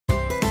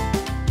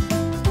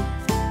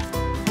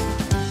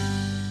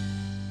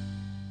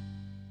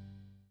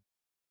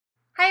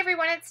Hi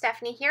everyone, it's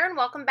Stephanie here and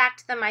welcome back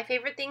to the My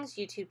Favorite Things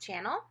YouTube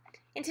channel.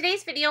 In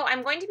today's video,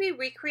 I'm going to be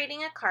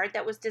recreating a card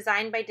that was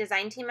designed by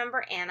design team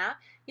member Anna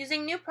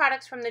using new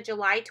products from the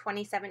July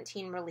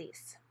 2017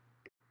 release.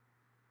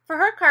 For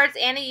her cards,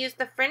 Anna used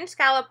the Fringe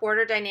Scallop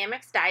Border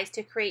Dynamics dies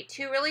to create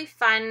two really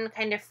fun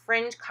kind of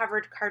fringe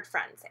covered card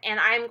fronts. And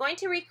I'm going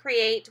to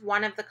recreate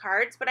one of the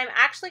cards, but I'm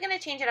actually going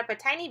to change it up a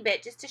tiny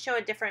bit just to show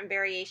a different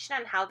variation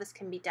on how this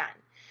can be done.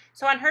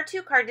 So on her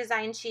two card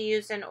designs, she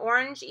used an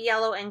orange,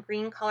 yellow, and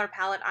green color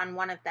palette on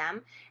one of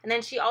them, and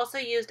then she also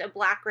used a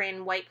black, gray,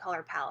 and white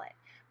color palette.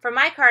 For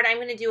my card, I'm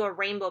going to do a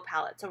rainbow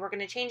palette, so we're going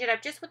to change it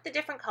up just with the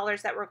different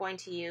colors that we're going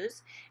to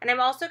use. And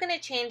I'm also going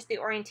to change the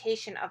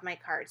orientation of my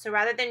card. So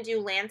rather than do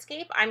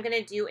landscape, I'm going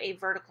to do a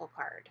vertical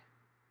card.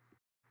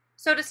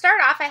 So to start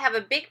off, I have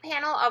a big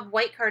panel of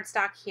white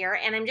cardstock here,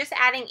 and I'm just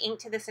adding ink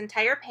to this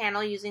entire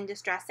panel using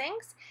Distress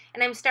Inks.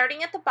 And I'm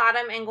starting at the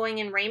bottom and going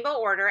in rainbow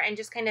order and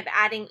just kind of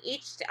adding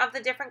each of the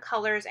different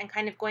colors and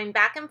kind of going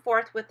back and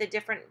forth with the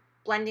different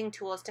blending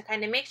tools to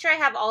kind of make sure I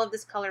have all of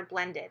this color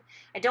blended.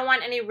 I don't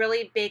want any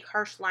really big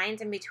harsh lines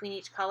in between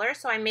each color,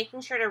 so I'm making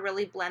sure to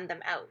really blend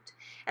them out.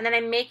 And then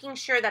I'm making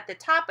sure that the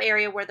top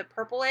area where the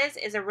purple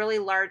is a really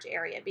large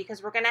area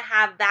because we're going to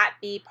have that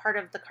be part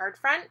of the card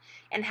front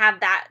and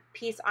have that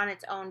piece on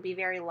its own be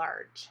very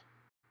large.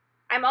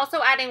 I'm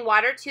also adding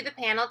water to the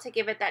panel to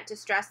give it that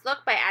distressed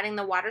look by adding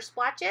the water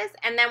splotches.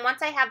 And then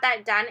once I have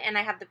that done and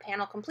I have the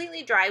panel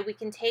completely dry, we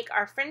can take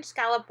our fringe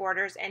scallop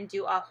borders and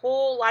do a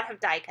whole lot of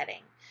die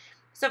cutting.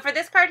 So for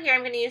this card here, I'm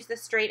going to use the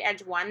straight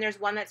edge one. There's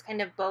one that's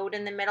kind of bowed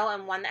in the middle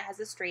and one that has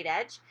a straight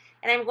edge.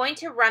 And I'm going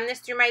to run this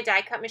through my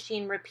die cut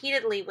machine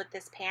repeatedly with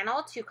this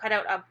panel to cut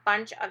out a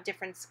bunch of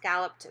different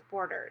scalloped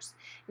borders.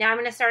 Now I'm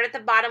going to start at the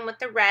bottom with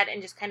the red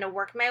and just kind of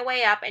work my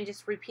way up and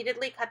just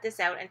repeatedly cut this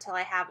out until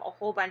I have a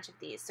whole bunch of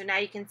these. So now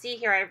you can see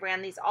here I've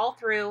ran these all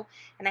through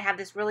and I have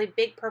this really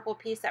big purple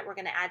piece that we're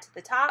going to add to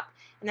the top.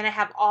 And then I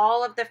have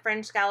all of the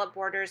fringe scallop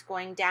borders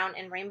going down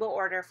in rainbow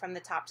order from the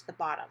top to the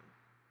bottom.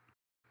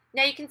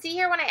 Now you can see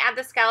here when I add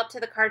the scallop to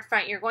the card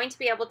front, you're going to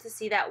be able to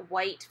see that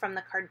white from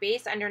the card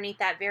base underneath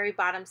that very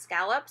bottom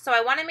scallop. So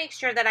I want to make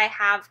sure that I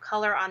have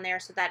color on there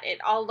so that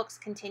it all looks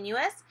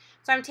continuous.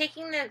 So I'm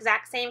taking the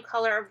exact same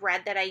color of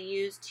red that I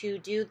used to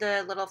do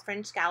the little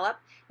fringe scallop,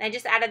 and I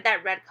just added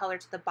that red color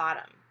to the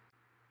bottom.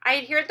 I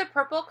adhered the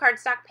purple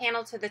cardstock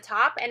panel to the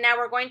top, and now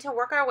we're going to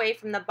work our way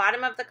from the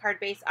bottom of the card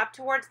base up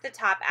towards the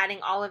top, adding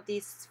all of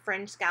these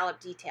fringe scallop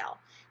detail.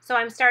 So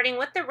I'm starting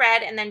with the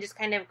red and then just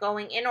kind of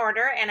going in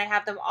order, and I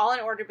have them all in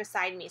order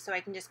beside me so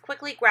I can just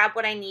quickly grab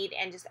what I need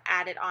and just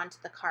add it onto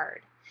the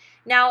card.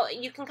 Now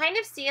you can kind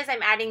of see as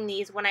I'm adding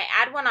these, when I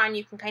add one on,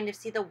 you can kind of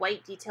see the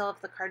white detail of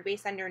the card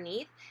base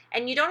underneath,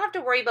 and you don't have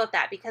to worry about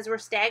that because we're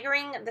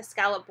staggering the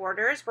scallop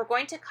borders. We're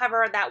going to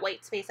cover that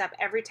white space up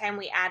every time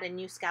we add a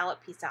new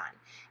scallop piece on.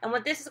 And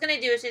what this is going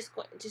to do is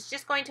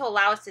just going to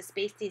allow us to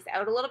space these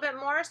out a little bit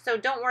more, so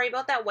don't worry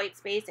about that white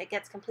space. It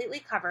gets completely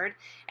covered,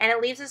 and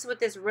it leaves us with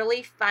this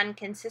really fun,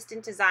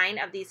 consistent design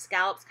of these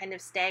scallops kind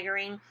of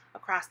staggering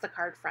across the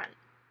card front.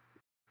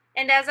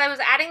 And as I was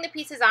adding the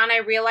pieces on, I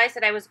realized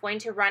that I was going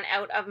to run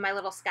out of my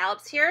little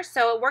scallops here,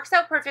 so it works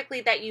out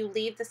perfectly that you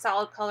leave the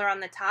solid color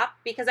on the top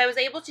because I was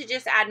able to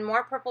just add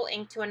more purple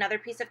ink to another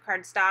piece of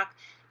cardstock,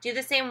 do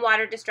the same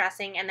water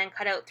distressing, and then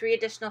cut out 3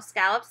 additional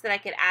scallops that I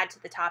could add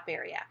to the top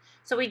area.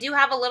 So we do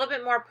have a little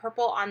bit more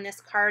purple on this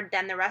card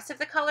than the rest of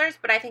the colors,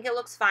 but I think it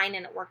looks fine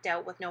and it worked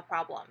out with no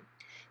problem.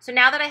 So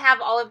now that I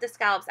have all of the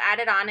scallops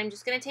added on, I'm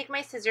just going to take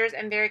my scissors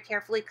and very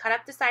carefully cut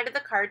up the side of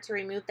the card to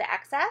remove the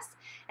excess.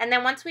 And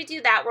then once we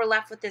do that, we're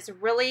left with this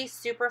really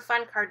super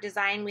fun card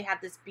design. We have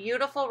this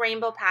beautiful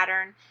rainbow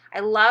pattern.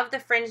 I love the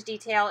fringe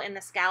detail in the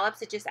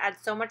scallops. It just adds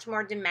so much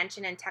more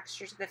dimension and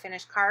texture to the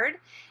finished card.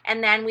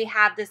 And then we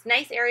have this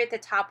nice area at the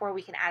top where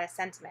we can add a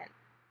sentiment.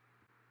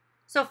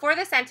 So for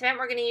the sentiment,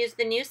 we're going to use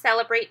the new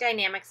Celebrate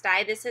Dynamics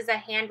die. This is a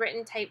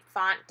handwritten type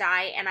font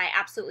die, and I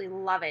absolutely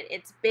love it.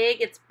 It's big,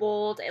 it's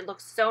bold, it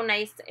looks so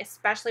nice,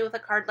 especially with a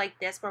card like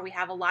this where we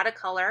have a lot of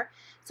color.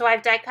 So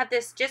I've die cut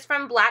this just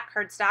from black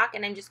cardstock,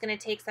 and I'm just going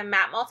to take some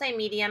matte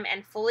multi-medium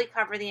and fully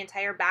cover the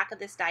entire back of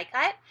this die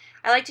cut.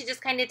 I like to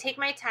just kind of take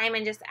my time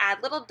and just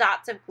add little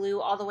dots of glue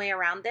all the way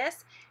around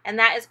this, and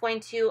that is going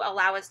to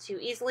allow us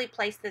to easily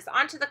place this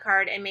onto the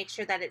card and make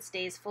sure that it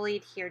stays fully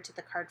adhered to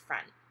the card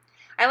front.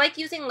 I like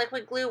using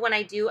liquid glue when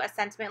I do a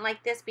sentiment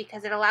like this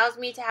because it allows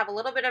me to have a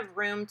little bit of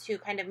room to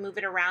kind of move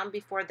it around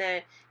before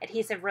the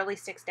adhesive really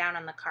sticks down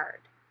on the card.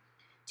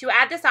 To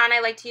add this on, I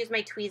like to use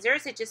my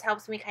tweezers. It just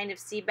helps me kind of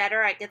see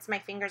better. It gets my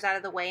fingers out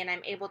of the way and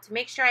I'm able to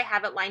make sure I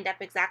have it lined up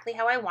exactly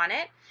how I want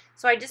it.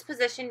 So I just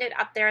positioned it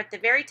up there at the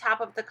very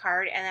top of the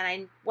card, and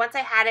then once I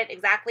had it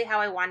exactly how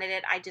I wanted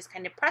it, I just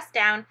kind of pressed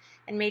down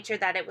and made sure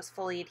that it was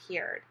fully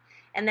adhered.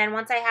 And then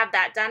once I have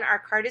that done, our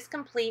card is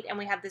complete and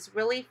we have this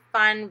really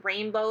fun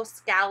rainbow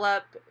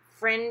scallop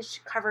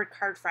fringe covered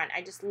card front.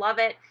 I just love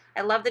it.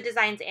 I love the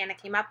designs Anna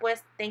came up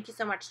with. Thank you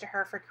so much to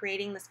her for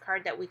creating this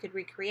card that we could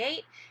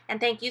recreate. And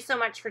thank you so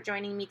much for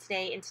joining me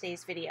today in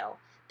today's video.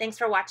 Thanks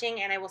for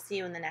watching, and I will see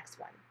you in the next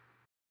one.